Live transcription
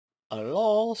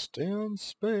Lost in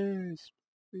space.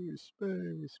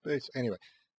 Space. Anyway,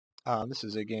 this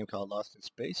is a game called Lost in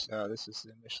Space. This is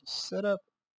the initial setup.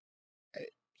 I,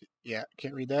 yeah,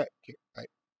 can't read that. I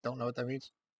don't know what that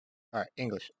means. Alright,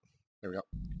 English. There we go.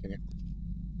 Continue.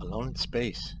 Alone in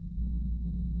space.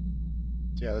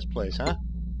 So yeah, this place, huh?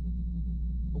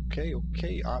 Okay.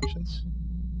 Options.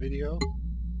 Video.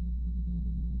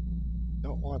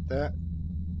 Don't want that.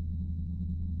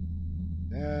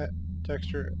 That.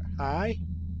 Texture. High.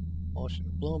 Motion.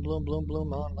 Bloom.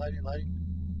 On. Lighting.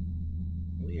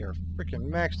 We are freaking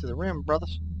max to the rim,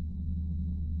 brothers.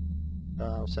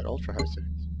 Set ultra high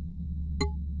settings.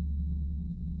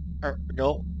 Alright,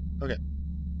 go. Okay.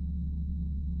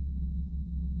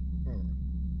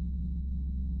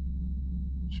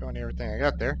 Showing you everything I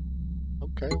got there.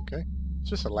 Okay. It's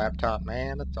just a laptop,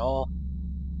 man. That's all.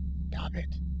 Damn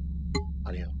it.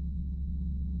 Audio.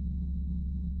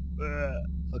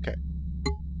 Okay.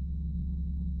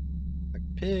 Like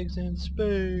pigs in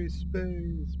space.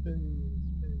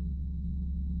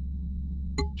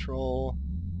 Control.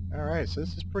 Alright, so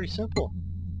this is pretty simple.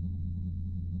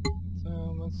 So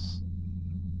let's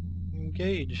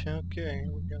engage. Okay,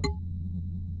 here we go.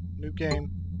 New game.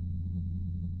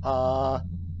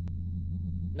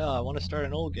 No, I want to start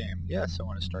an old game. Yes, I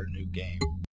want to start a new game.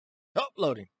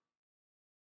 Uploading.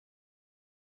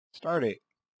 Stardate.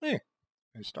 Hey,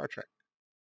 in Star Trek.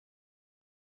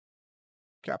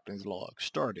 Captain's log.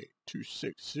 Stardate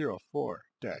 2604-08-05.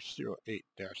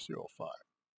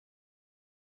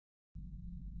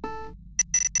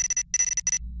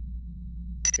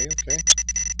 Okay.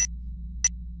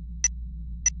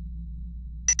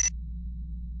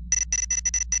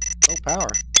 No power.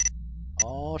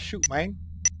 Oh, shoot, man.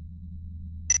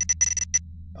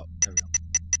 Oh, there we go.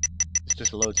 It's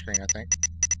just a load screen, I think.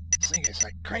 This thing is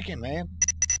like cranking, man.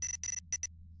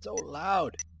 So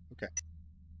loud. Okay.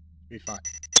 Be fine.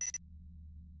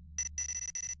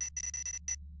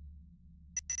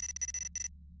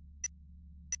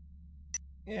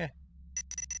 Yeah.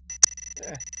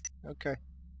 Okay.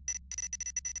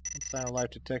 Let's sign a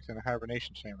life detect in a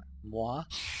hibernation chamber. Moi.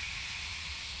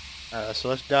 So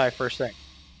let's die first thing.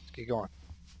 Let's get going.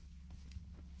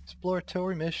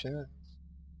 Exploratory missions.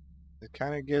 It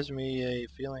kind of gives me a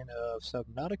feeling of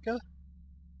Subnautica.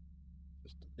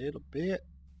 Just a little bit.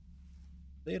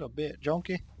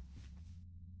 Junkie.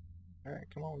 Alright,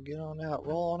 come on, get on out.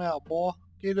 Roll on out, boy.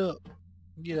 Get up.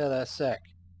 Get out of that sack.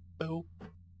 Boo.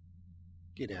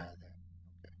 Get out of there.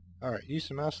 Okay. Alright, use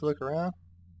the mouse to look around.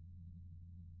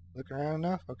 Look around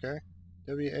enough? Okay.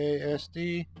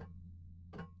 WASD.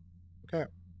 Okay.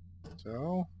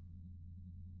 So.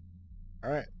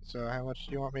 Alright, so how much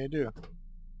do you want me to do?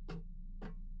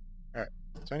 Alright,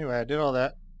 so anyway, I did all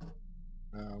that.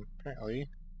 Apparently,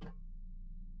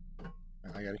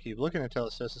 I gotta keep looking until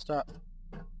it says to stop.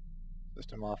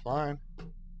 System offline.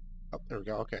 Oh, there we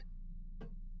go, okay.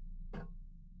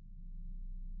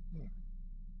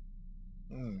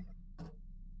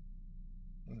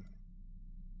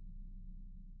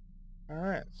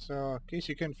 Alright, so in case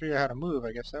you couldn't figure out how to move,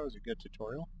 I guess that was a good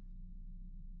tutorial.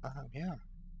 Yeah.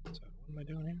 So, what am I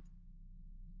doing here?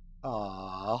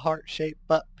 Aw, heart-shaped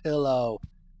butt pillow.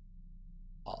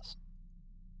 Awesome.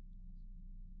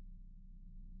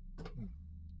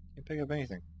 Can't pick up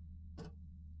anything.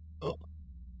 Oh.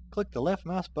 Click the left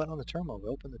mouse button on the terminal to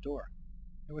open the door.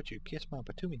 How about you kiss my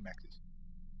Batumi Maxes?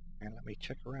 And let me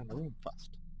check around the room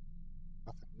first.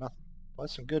 Nothing. Well,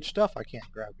 that's some good stuff I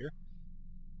can't grab here.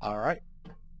 Alright.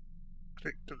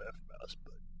 Click the left mouse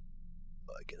button.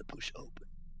 Oh, I gotta push open.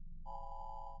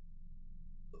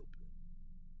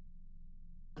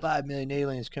 5 million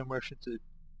aliens come rushing through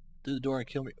the door and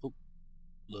kill me. Oh,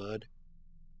 blood.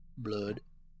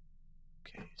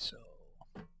 Okay, so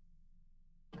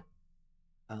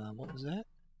what was that?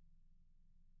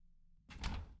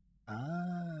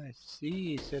 I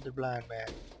see, said the blind man.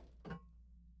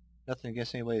 Nothing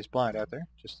against anybody that's blind out there,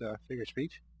 just figure of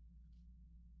speech.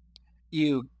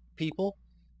 You people,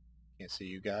 can't see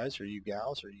you guys or you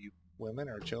gals or you women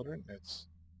or children, it's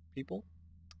people.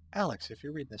 Alex, if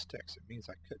you're reading this text, it means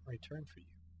I couldn't return for you.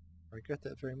 I regret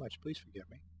that very much. Please forgive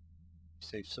me. You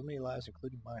saved so many lives,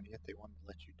 including mine, yet they wanted to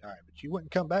let you die. But you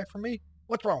wouldn't come back for me?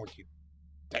 What's wrong with you?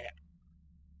 Damn.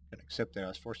 Couldn't accept that I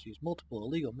was forced to use multiple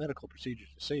illegal medical procedures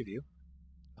to save you.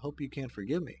 I hope you can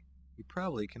forgive me. You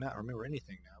probably cannot remember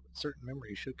anything now, but certain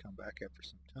memories should come back after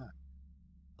some time.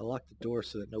 I locked the door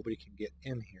so that nobody can get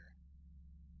in here.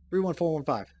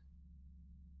 31415.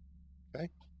 Okay.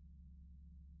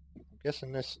 I'm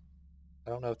guessing this, I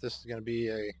don't know if this is going to be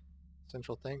a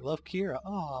central thing. Love, Kira.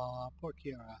 Aw, poor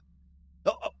Kira.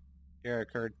 Oh! Error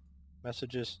occurred.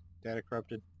 Messages. Data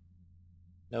corrupted.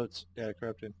 Notes, data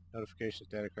corrupted. Notifications,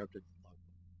 data corrupted.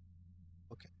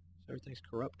 Okay, so everything's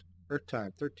corrupt. Earth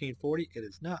time, 1340. It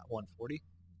is not 140.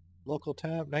 Local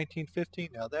time, 1915.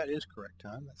 Now that is correct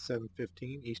time. That's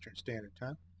 7:15 Eastern Standard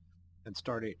Time. And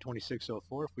start date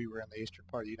 2604. If we were in the eastern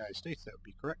part of the United States, that would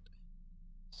be correct.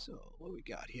 So what we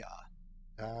got here?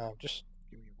 Just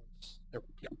give me one. There we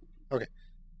go. Okay.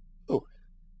 Oh,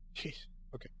 jeez.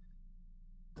 Okay.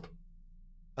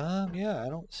 Yeah, I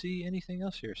don't see anything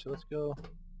else here. So let's go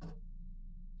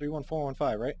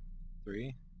 31415, right?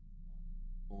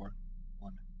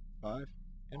 3415.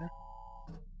 Enter.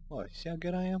 What? You see how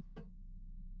good I am?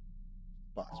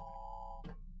 Boss.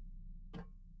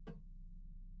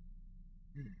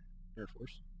 Air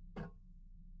Force.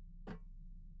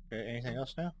 Okay, anything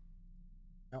else now?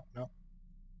 No, no.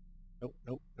 Nope,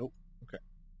 nope, nope. Okay.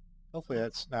 Hopefully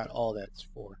that's not all that's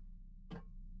for.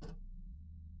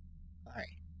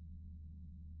 Hi.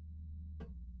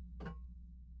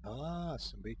 Ah,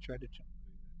 somebody tried to jump.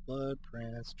 Blood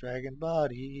prints, dragon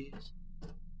bodies.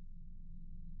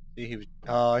 See, he was.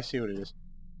 Oh, I see what it is.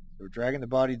 So we're dragging the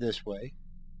body this way.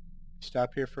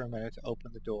 Stop here for a minute to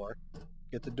open the door.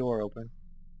 Get the door open.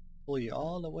 Pull you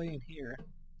all the way in here.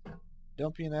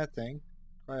 Dump you in that thing.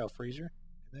 Cryo freezer.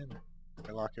 And then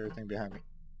I lock everything behind me.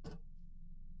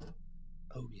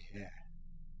 Oh yeah.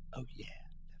 Oh yeah.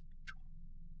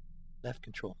 Left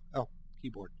control. Oh,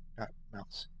 keyboard, not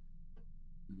mouse.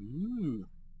 Ooh.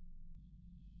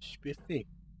 Spiffy.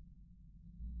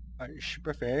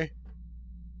 Spiffy.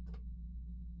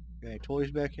 Got any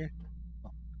toys back here?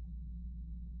 Oh.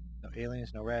 No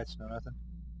aliens, no rats, no nothing.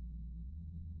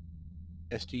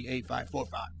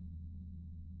 ST8545.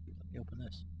 Let me open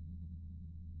this.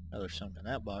 Now there's something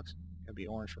in that box. Gotta be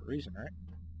orange for a reason, right?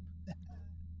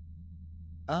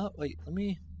 Wait, let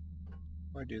me...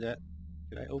 Before I do that,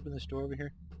 could I open this door over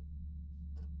here?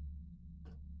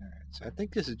 Alright, so I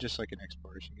think this is just like an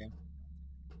exploration game.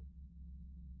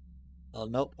 Oh,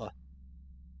 nope. I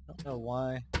don't know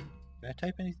why. Can I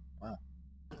type anything? Wow.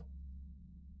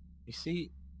 You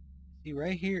see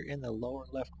right here in the lower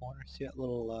left corner, see that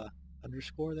little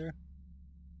underscore there?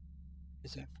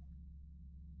 Is that...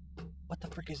 What the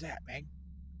frick is that, man?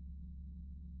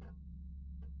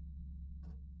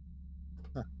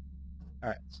 Huh.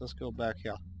 Alright, so let's go back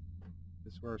here.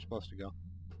 This is where we're supposed to go.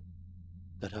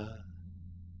 Ta-da!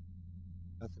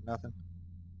 Nothing, nothing.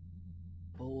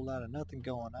 Whole lot of nothing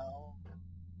going on.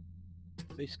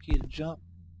 Base key to jump.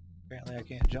 Apparently I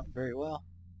can't jump very well.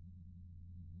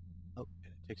 Oh,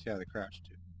 and it takes you out of the crouch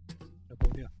too. No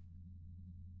big deal.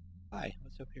 Hi,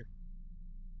 what's up here?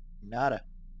 Nada.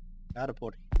 Nada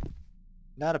potty.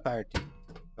 Nada party.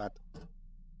 Vato.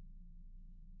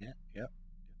 Yeah, yep.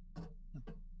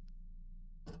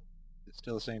 Is it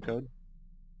still the same code?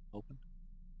 Open.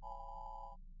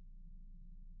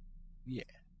 Yeah.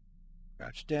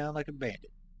 Crouch down like a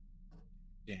bandit.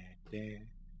 Dun, dun,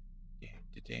 dun,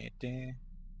 dun, dun, dun.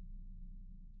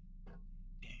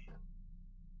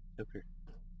 Up here.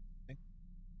 Okay.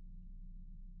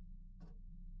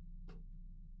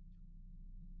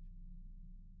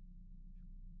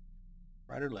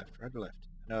 Right or left? Right or left?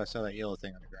 I know I saw that yellow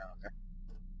thing on the ground there.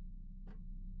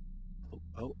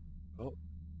 Oh, oh, oh.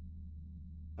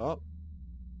 Oh.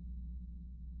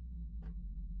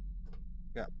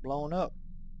 Got blown up.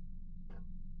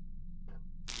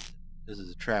 This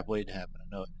is a trap waiting to happen, I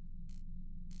know it.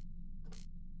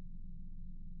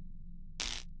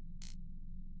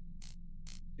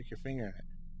 Stick your finger in it.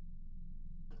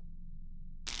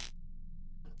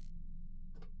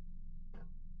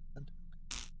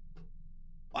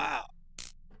 Wow.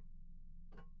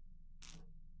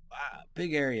 Wow,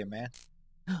 big area, man.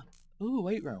 Ooh,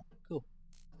 weight room. Cool.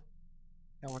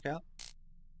 Can I work out?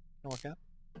 Can I work out?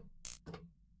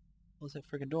 What's that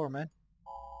freaking door, man?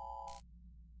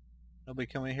 Nobody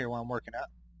come in here while I'm working out.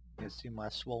 You guys see my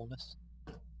swollenness?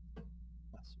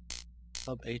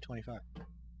 Club A25.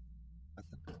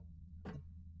 Nothing.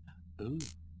 Ooh.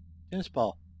 Tennis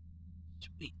ball.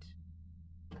 Sweet.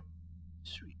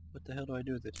 Sweet. What the hell do I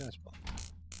do with the tennis ball?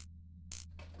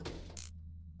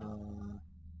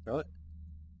 Throw it.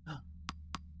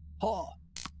 Oh!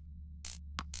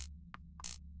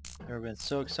 Never been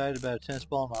so excited about a tennis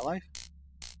ball in my life.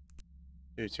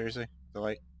 Dude, seriously? The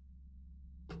light.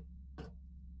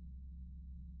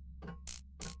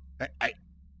 Hey! Hey!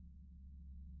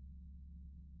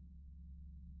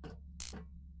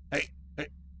 Hey!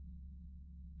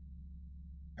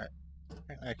 Alright.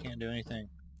 Apparently I can't do anything.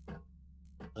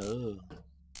 Oh.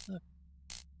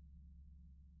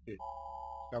 Dude.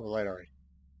 Got the light already.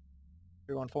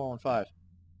 31415.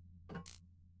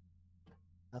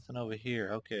 Nothing over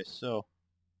here. Okay, so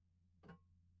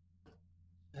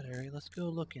that area. Let's go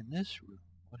look in this room.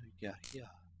 What do we got here?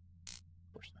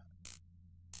 Of course not.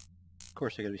 Of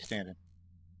course I gotta be standing.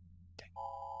 Dang.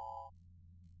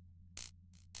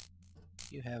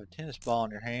 You have a tennis ball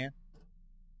in your hand.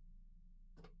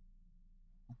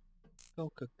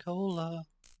 Coca-Cola.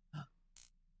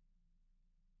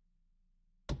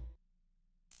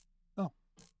 Oh.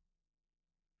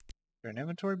 Is there an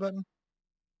inventory button?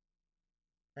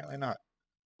 Apparently not.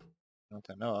 Not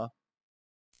that I know of.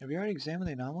 Have you already examined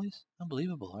the anomalies?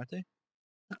 Unbelievable, aren't they?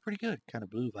 Look pretty good. Kind of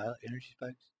blue-violet energy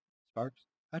spikes. Sparks.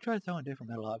 I tried throwing different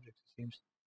metal objects. It seems to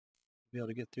be able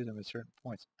to get through them at certain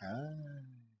points.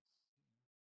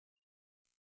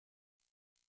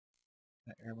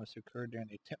 That error must have occurred during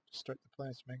the attempt to start the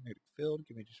planet's magnetic field.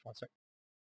 Give me just 1 second.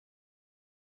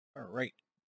 Alright.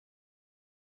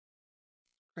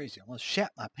 Crazy. I almost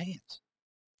shat my pants.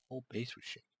 The whole base was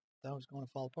shaking. Thought it was going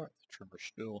to fall apart. The tremors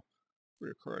still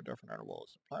reoccur at different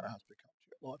intervals. The planet has become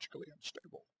geologically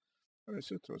unstable.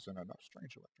 Parasitos and enough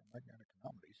strange electromagnetic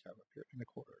anomalies have appeared in the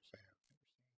quarters. I have never seen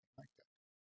anything like that.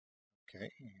 Okay,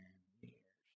 and here,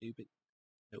 stupid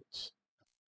notes.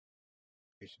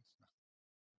 Patience.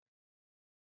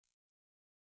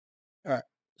 Alright,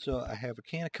 so I have a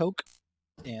can of Coke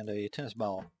and a tennis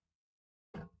ball.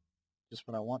 Just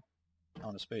what I want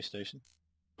on a space station.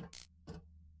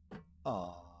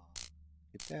 Aw,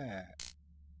 look at that.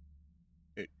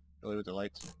 Hey, go with the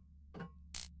lights.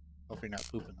 Hopefully you're not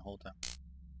pooping the whole time.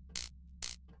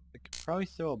 I could probably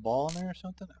throw a ball in there or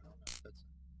something. I don't know if that's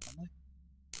normally.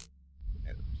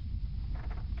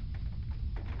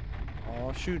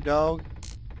 Oh shoot, dog.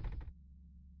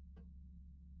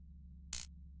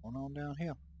 Going on down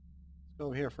here. Let's go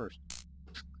over here first.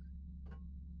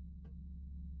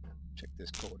 Check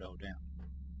this corridor down.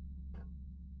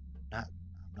 I'm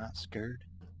not scared.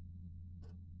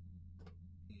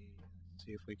 Let's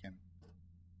see if we can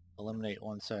eliminate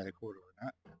one side of the corridor or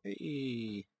not.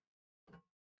 Hey!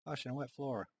 Caution, wet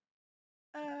floor.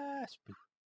 Ah, spoof.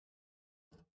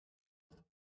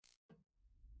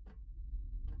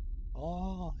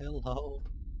 Oh, hello.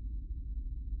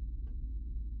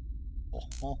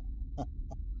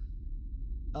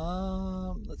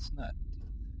 Oh, let's not do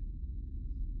that.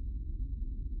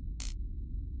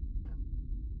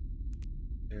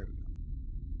 There we go.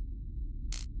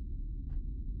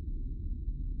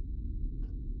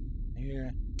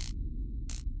 Here.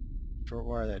 Short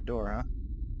wire that door, huh?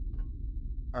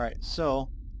 Alright, so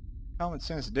common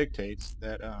sense dictates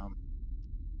that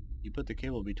you put the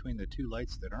cable between the two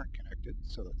lights that aren't connected.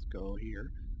 So let's go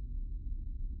here.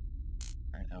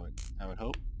 Alright, I would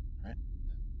hope. Alright.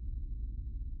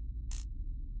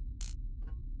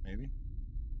 Maybe.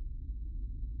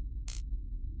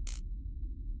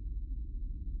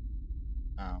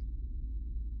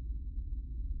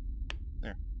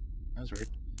 There. That was weird.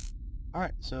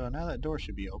 Alright, so now that door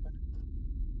should be open.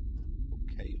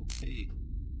 Okay, okay.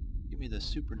 Give me the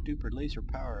super duper laser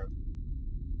power of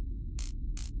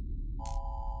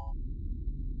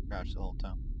crouch the whole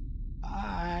time.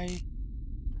 Bye!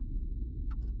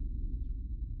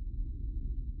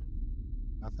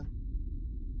 Nothing?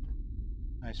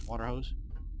 Nice water hose.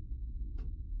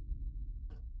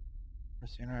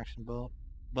 Press the interaction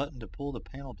button to pull the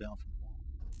panel down from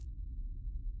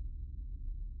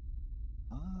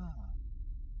the wall. Ah.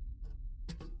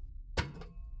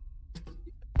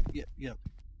 Yep. Yeah.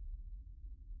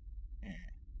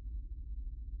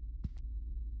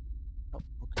 Oh,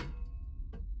 okay.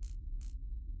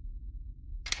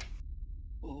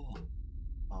 Oh.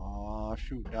 Aw,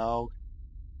 shoot, dog.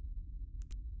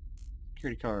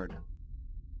 Security card.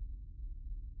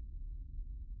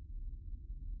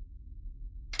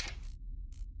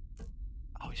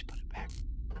 Always put it back.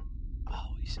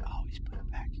 Always put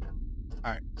it back.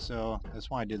 Alright, so that's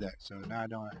why I did that. So now I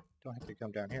don't have to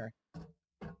come down here.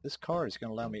 This card is going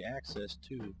to allow me access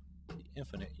to the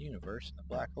infinite universe and the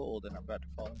black hole that I'm about to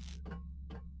fall into.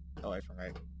 Oh, I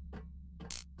forgot.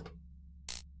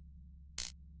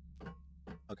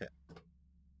 Okay.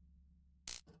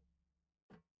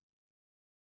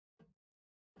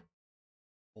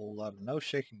 Whole lot of no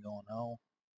shaking going on.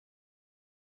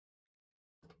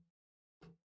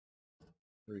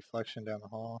 The reflection down the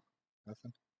hall.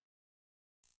 Nothing.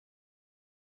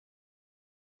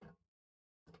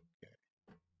 Okay.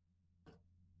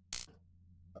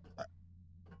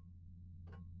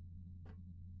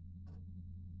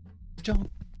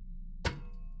 Jump!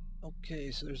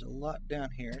 Okay, so there's a lot down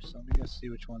here, so let me go see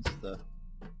which one's the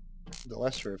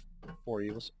lesser of four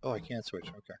evils. Oh, I can't switch.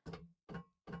 Okay.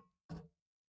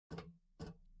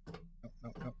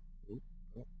 No. Ooh.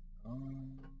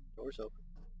 Door's open.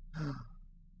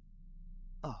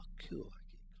 Oh, cool. I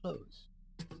can close.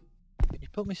 Can you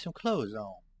put me some clothes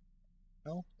on.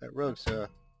 No, that rug's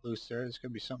loose there. There's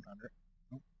gonna be something under it.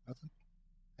 No, nothing.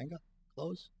 Hang up.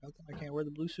 Clothes? Nothing. I can't wear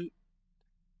the blue suit.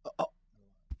 Oh,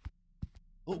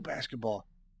 oh, basketball.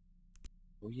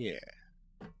 Oh yeah.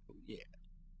 Oh yeah.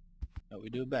 Now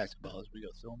we do basketball as we go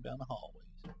throw them down the hallways.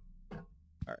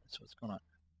 Alright, so what's going on?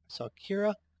 I saw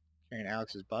Kira carrying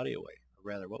Alex's body away, or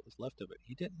rather what was left of it.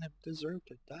 He didn't deserve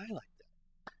to die like that.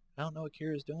 I don't know what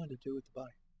Kira's doing to do with the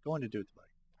body. Going to do with the body.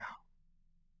 Wow.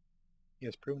 He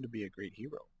has proven to be a great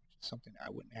hero, which is something I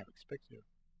wouldn't have expected of him.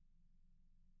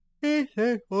 He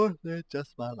said, "Oh, that's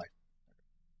just my life."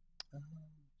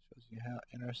 Shows you how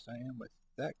interested I am with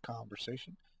that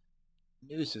conversation.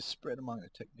 News is spread among the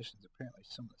technicians. Apparently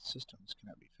some of the systems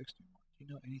cannot be fixed anymore. Do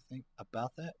you know anything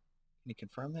about that? Can you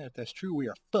confirm that? If that's true, we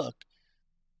are fucked.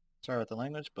 Sorry about the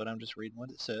language, but I'm just reading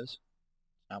what it says.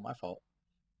 It's not my fault.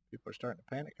 People are starting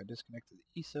to panic. I disconnected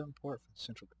the E7 port from the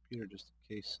central computer just in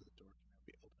case so the door cannot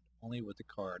be opened. Only with the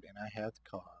card, and I have the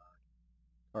card.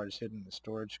 The card is hidden in the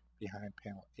storage behind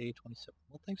panel A27.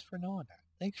 Well, thanks for knowing that.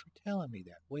 Thanks for telling me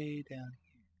that way down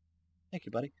here. Thank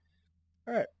you, buddy.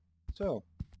 Alright, so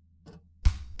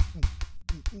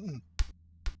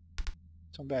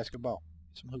some basketball,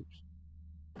 some hoops.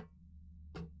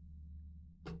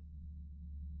 A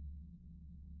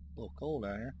little cold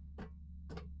out here.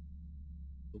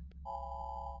 Oop.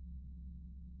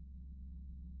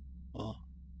 Oh,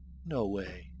 no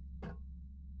way.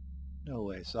 No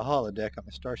way. It's the holodeck on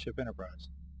the Starship Enterprise.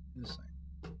 This thing.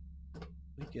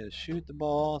 We get to shoot the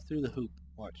ball through the hoop.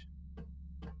 Watch.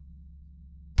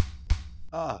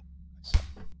 Ah, I suck.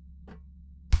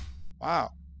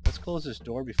 Wow. Let's close this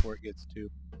door before it gets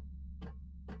too...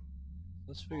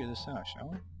 Let's figure this out, shall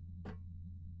we?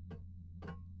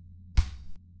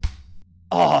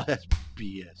 Oh, that's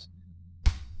BS.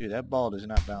 Dude, that ball does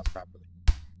not bounce properly.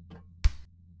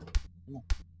 Come on.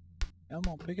 Come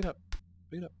on, pick it up.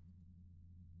 Pick it up.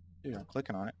 Dude, I'm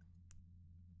clicking on it.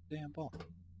 Damn ball.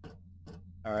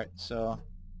 Alright, so...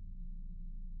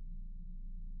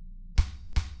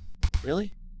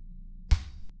 Really?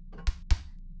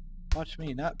 Watch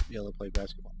me not be able to play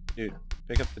basketball. Dude,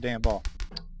 pick up the damn ball.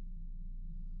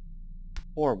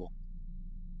 Horrible.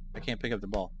 I can't pick up the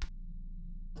ball.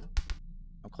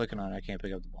 I'm clicking on it, I can't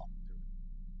pick up the ball.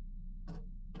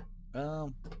 I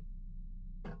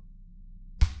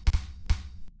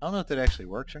don't know if that actually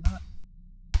works or not.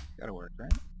 Gotta work,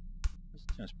 right? Where's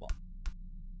the tennis ball?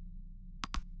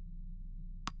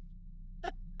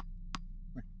 Come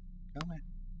here.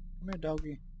 Come here,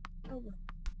 doggy. Over.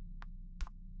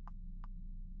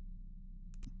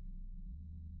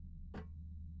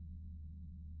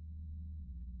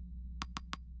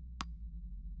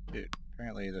 Dude,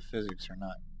 apparently the physics are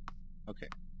not... Okay.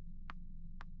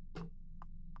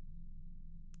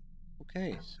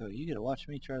 Okay, so you get to watch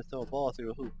me try to throw a ball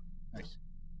through a hoop. Nice.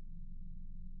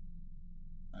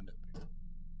 End up here.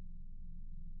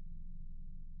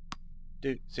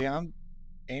 Dude, see, I'm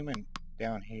aiming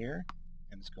down here,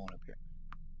 and it's going up here.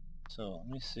 So, let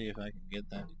me see if I can get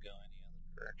that to go any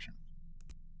other direction.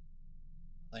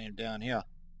 Laying down here.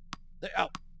 There, oh!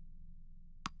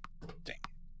 Dang it.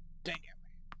 Dang it.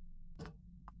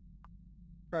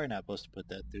 Probably not supposed to put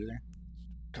that through there.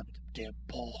 Come to the damn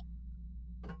ball.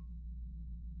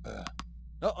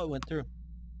 Oh, it went through.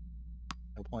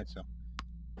 No points though.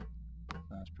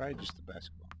 It's probably just the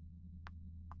basketball.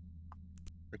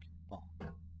 Freaking ball.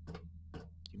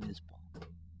 Give me this ball.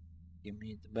 Give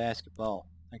me the basketball.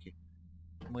 Thank you.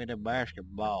 Give me the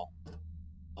basketball.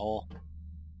 Oh.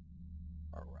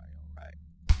 Alright, alright.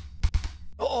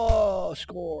 Oh,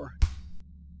 score!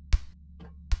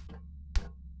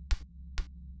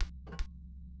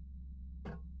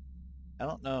 I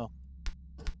don't know.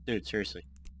 Dude, seriously.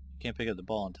 You can't pick up the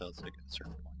ball until it's like at a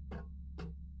certain point.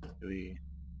 Do we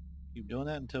keep doing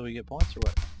that until we get points or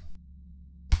what?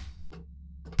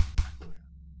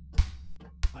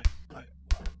 Okay.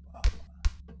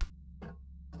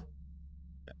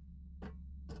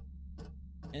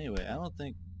 Anyway, I don't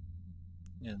think,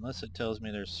 unless it tells me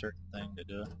there's a certain thing to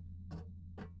do.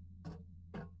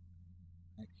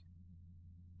 It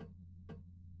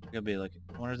could be like,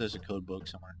 I wonder if there's a code book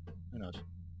somewhere. Who knows?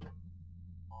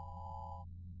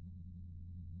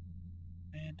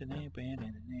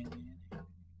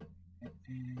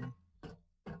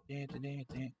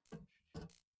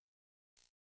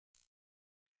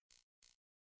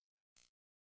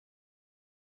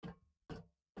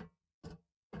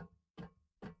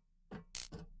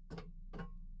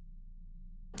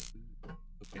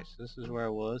 Okay, so this is where I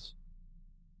was.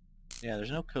 Yeah,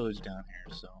 there's no codes down here,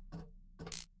 so...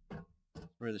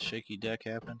 Where the shaky deck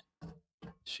happened.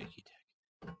 Shaky deck.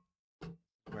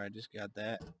 Where I just got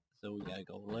that. So we gotta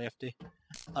go lefty.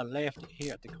 A lefty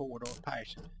here at the corridor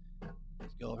passing.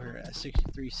 Let's go over here at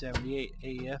 6378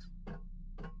 AF.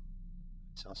 I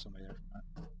saw somebody there front.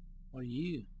 What are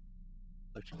you?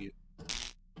 Looks cute.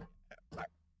 Alright,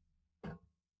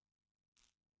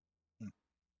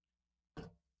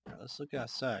 let's look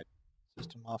outside.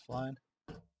 System offline.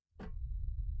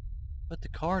 Put the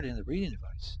card in the reading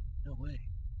device. No way.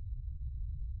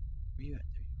 Where you at?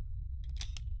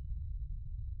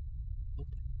 There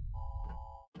you are.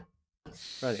 Open.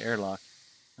 Try the airlock.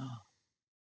 Oh.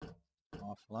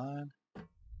 Offline.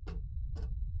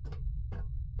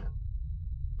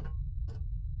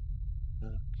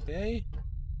 Okay.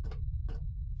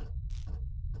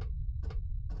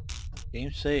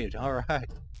 Game saved. Alright.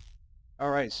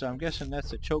 Alright, so I'm guessing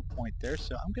that's a choke point there.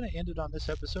 So I'm going to end it on this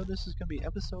episode. This is going to be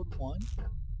episode 1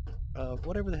 of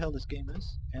whatever the hell this game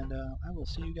is. And I will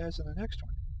see you guys in the next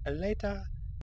one. Later.